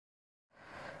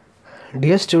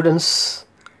Dear students,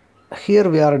 here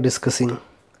we are discussing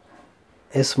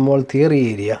a small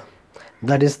theory area,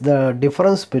 that is the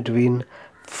difference between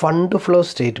fund flow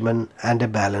statement and a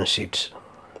balance sheet.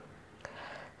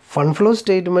 Fund flow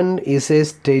statement is a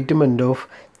statement of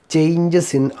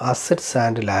changes in assets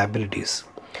and liabilities.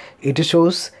 It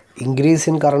shows increase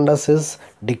in current assets,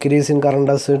 decrease in current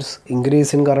assets,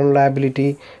 increase in current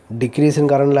liability, decrease in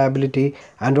current liability,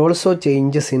 and also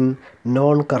changes in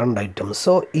non-current items.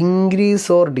 So increase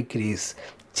or decrease,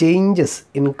 changes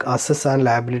in assets and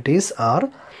liabilities are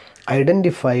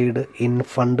identified in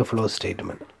fund flow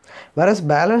statement. Whereas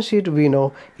balance sheet, we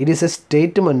know it is a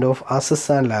statement of assets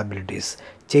and liabilities.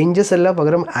 Changes alla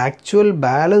pagaram actual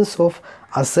balance of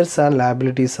assets and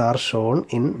liabilities are shown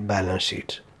in balance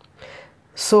sheet.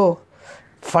 So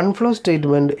fund flow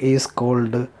statement is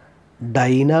called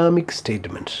dynamic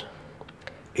statement.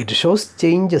 It shows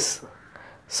changes.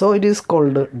 So it is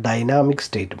called dynamic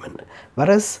statement.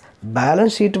 Whereas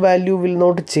balance sheet value will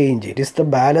not change. It is the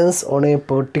balance on a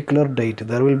particular date.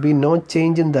 There will be no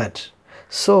change in that.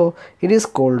 So it is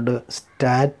called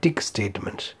static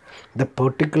statement. The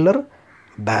particular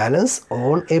balance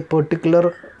on a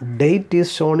particular date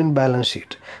is shown in balance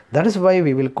sheet. That is why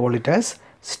we will call it as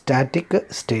static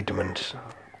statement.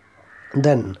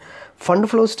 Then fund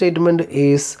flow statement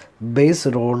is based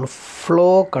on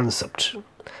flow concept.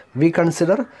 We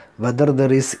consider whether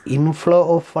there is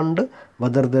inflow of fund,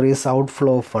 whether there is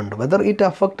outflow of fund, whether it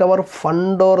affect our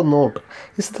fund or not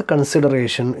is the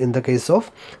consideration in the case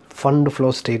of fund flow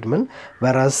statement,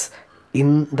 whereas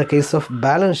in the case of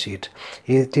balance sheet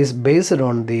it is based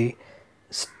on the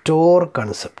store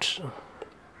concept.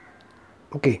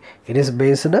 Okay, it is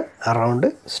based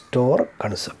around store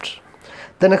concept.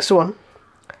 The next one,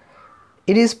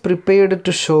 it is prepared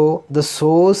to show the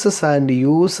sources and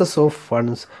uses of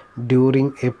funds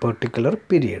during a particular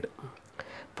period.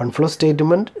 Fund flow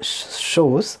statement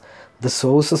shows the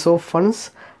sources of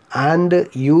funds and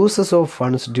uses of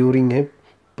funds during a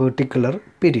particular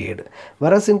period.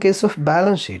 Whereas in case of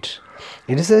balance sheet,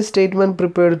 it is a statement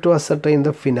prepared to ascertain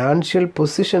the financial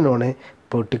position on a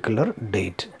particular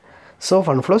date. So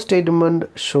fund flow statement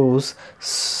shows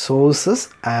sources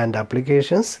and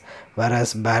applications,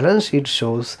 whereas balance sheet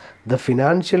shows the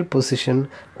financial position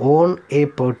on a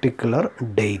particular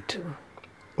date.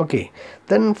 Okay,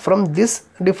 then from this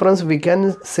difference we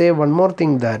can say one more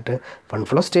thing, that fund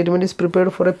flow statement is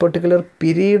prepared for a particular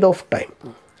period of time,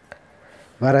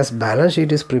 whereas balance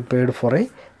sheet is prepared for a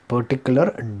particular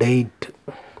date.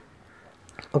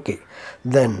 Okay,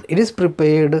 then it is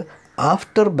prepared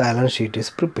after balance sheet is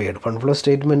prepared. Fund flow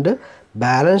statement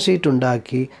balance sheet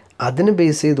undaki adinu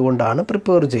base cheyidondana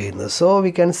prepare cheyunnathu. So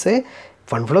we can say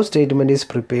fund flow statement is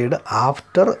prepared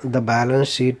after the balance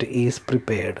sheet is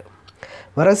prepared.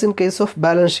 Whereas in case of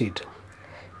balance sheet,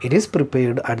 it is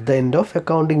prepared at the end of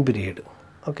accounting period.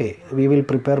 Okay, we will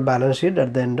prepare balance sheet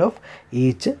at the end of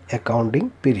each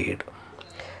accounting period.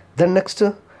 The next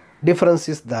difference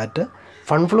is that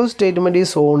fund flow statement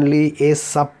is only a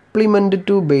supplement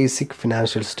to basic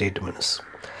financial statements.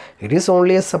 It is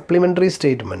only a supplementary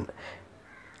statement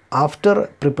after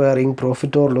preparing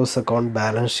profit or loss account,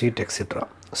 balance sheet, etc.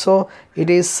 So it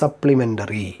is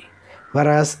supplementary.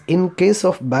 Whereas in case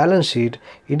of balance sheet,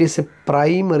 it is a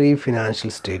primary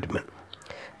financial statement.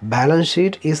 Balance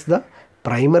sheet is the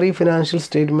primary financial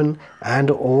statement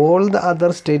and all the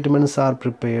other statements are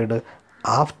prepared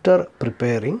after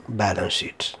preparing balance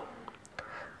sheet.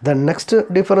 The next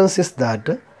difference is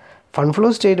that fund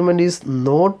flow statement is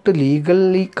not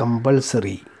legally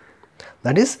compulsory.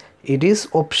 That is, it is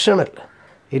optional.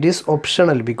 It is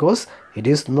optional because it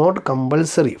is not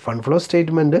compulsory. Fund flow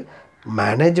statement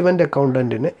management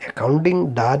accountant in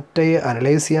accounting data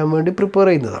analyze ചെയ്യാൻ വേണ്ടി prepare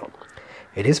ചെയ്യുന്നതാണ്.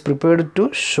 It is prepared to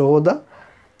show the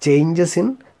changes in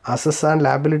assets and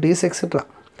liabilities, etc.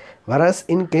 Whereas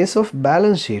in case of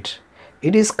balance sheet,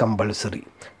 it is compulsory.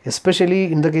 Especially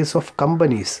in the case of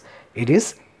companies, it is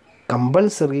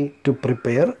compulsory to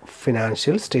prepare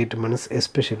financial statements,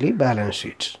 especially balance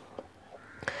sheets.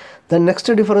 The next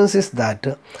difference is that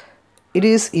it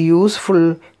is useful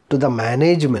to the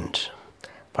management.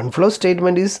 Fund flow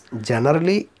statement is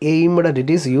generally aimed at, it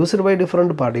is used by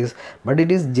different parties, but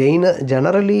it is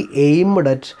generally aimed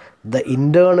at the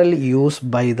internal use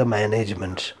by the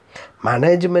management.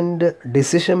 Management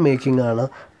decision making ആണ്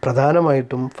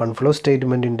പ്രധാനമായിട്ടും fund flow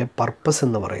സ്റ്റേറ്റ്മെൻറ്റിൻ്റെ purpose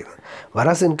എന്ന് പറയുന്നത്.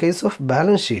 Whereas in case of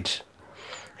balance sheet,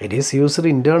 it is used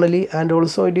internally and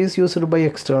also it is used by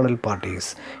external parties.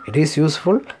 It is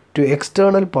useful to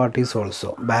external parties also.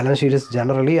 Balance sheet is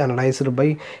generally analyzed by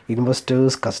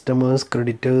investors, customers,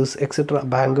 creditors, etc.,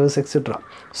 bankers, etc.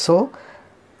 So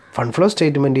fund flow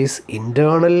statement is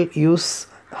internal use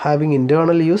having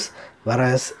internal use,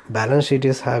 whereas balance sheet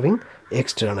is having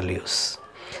external use.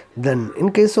 Then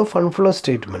in case of fund flow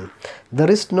statement,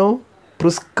 there is no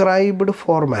prescribed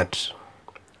format.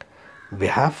 We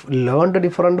have learned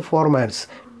different formats,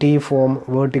 T form,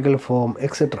 vertical form,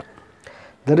 etc.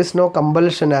 There is no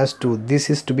compulsion as to this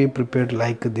is to be prepared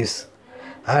like this,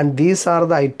 and these are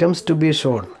the items to be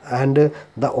shown, and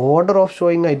the order of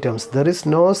showing items, there is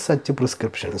no such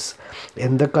prescriptions.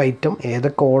 എന്തൊക്കെ item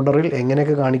ഏതൊക്കെ ഓർഡറിൽ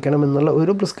എങ്ങനെയൊക്കെ കാണിക്കണം എന്നുള്ള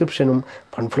ഒരു പ്രിസ്ക്രിപ്ഷനും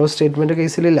fund flow statement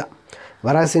കേസിലില്ല.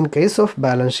 whereas in case of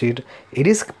balance sheet, it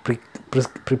is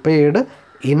prepared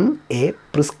in a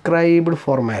prescribed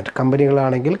format.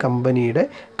 കമ്പനികളാണെങ്കിൽ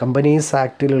companies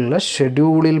ആക്റ്റിലുള്ള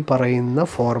ഷെഡ്യൂളിൽ പറയുന്ന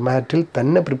ഫോർമാറ്റിൽ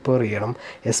തന്നെ പ്രിപ്പയർ ചെയ്യണം.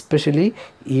 Especially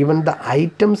even the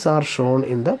items are shown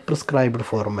in the prescribed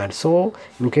format. So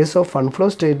in case of fund flow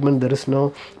statement there is no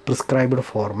prescribed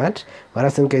format,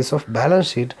 whereas in case of balance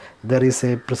sheet there is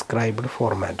a prescribed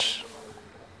format.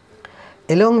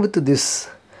 Along with this,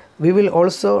 we will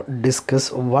also discuss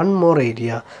one more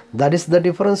area, that is the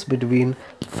difference between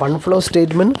fund flow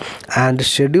statement and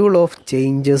schedule of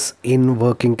changes in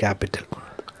working capital.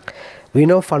 We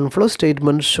know fund flow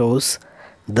statement shows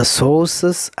the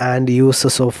sources and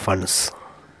uses of funds.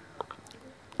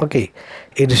 Okay,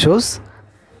 it shows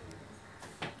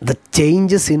the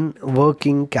changes in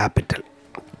working capital,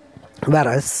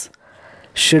 whereas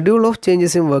schedule of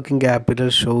changes in working capital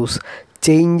shows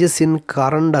changes in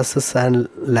current assets and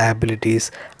liabilities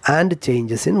and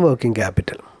changes in working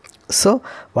capital. So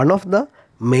one of the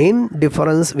main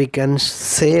difference we can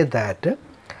say that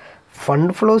fund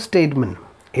flow statement,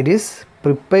 it is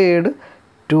prepared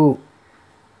to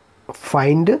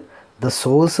find the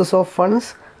sources of funds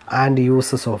and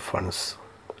uses of funds,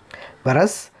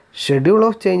 whereas schedule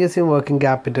of changes in working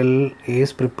capital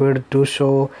is prepared to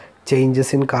show changes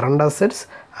in current assets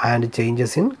and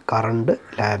changes in current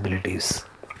liabilities.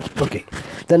 Okay,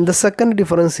 then the second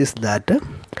difference is that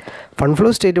fund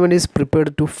flow statement is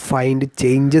prepared to find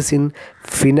changes in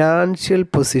financial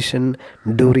position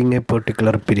during a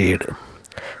particular period.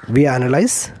 We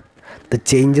analyze the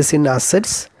changes in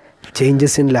assets,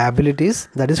 changes in liabilities,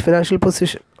 that is financial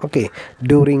position, okay,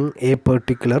 during a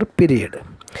particular period.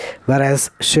 Whereas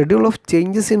schedule of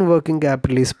changes in working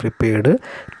capital is prepared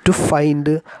to find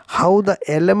how the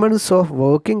elements of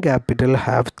working capital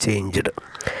have changed.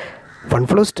 Fund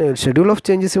flow schedule of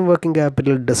changes in working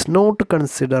capital does not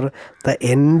consider the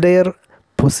entire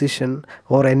position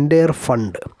or entire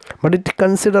fund, but it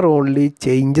consider only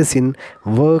changes in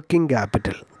working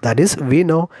capital. That is, we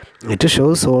know it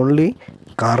shows only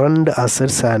current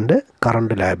assets and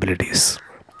current liabilities.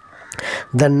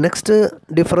 The next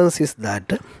difference is that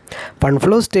fund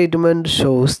flow statement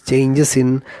shows changes in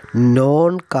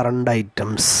non-current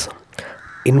items.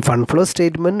 In fund flow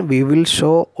statement, we will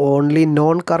show only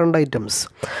non-current items: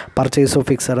 purchase of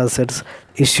fixed assets,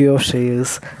 issue of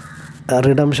shares,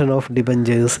 redemption of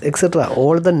debentures, etc.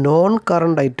 All the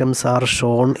non-current items are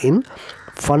shown in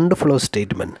fund flow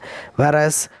statement,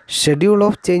 whereas schedule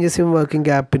of changes in working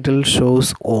capital shows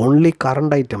only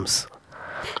current items.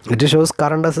 It shows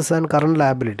current assets and current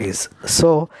liabilities. So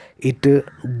it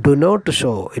does not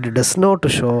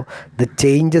show the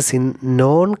changes in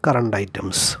non-current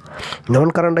items.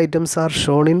 Non-current items are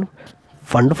shown in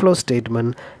fund flow statement.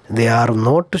 They are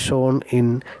not shown in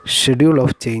schedule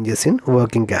of changes in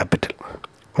working capital.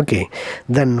 Okay,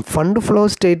 then fund flow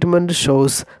statement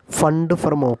shows fund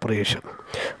from operation.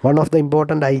 One of the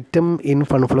important item in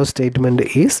fund flow statement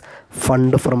is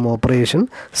fund from operation.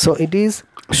 So it is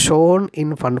shown in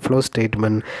fund flow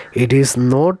statement. It is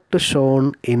not shown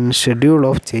in schedule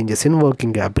of changes in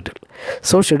working capital.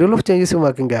 So schedule of changes in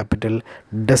working capital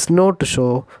does not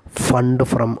show fund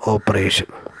from operation.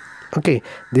 Okay,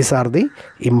 these are the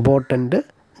important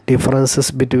differences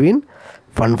between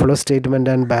fund flow statement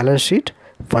and balance sheet,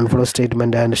 fund flow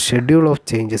statement and schedule of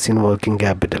changes in working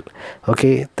capital.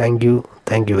 Okay, thank you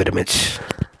very much.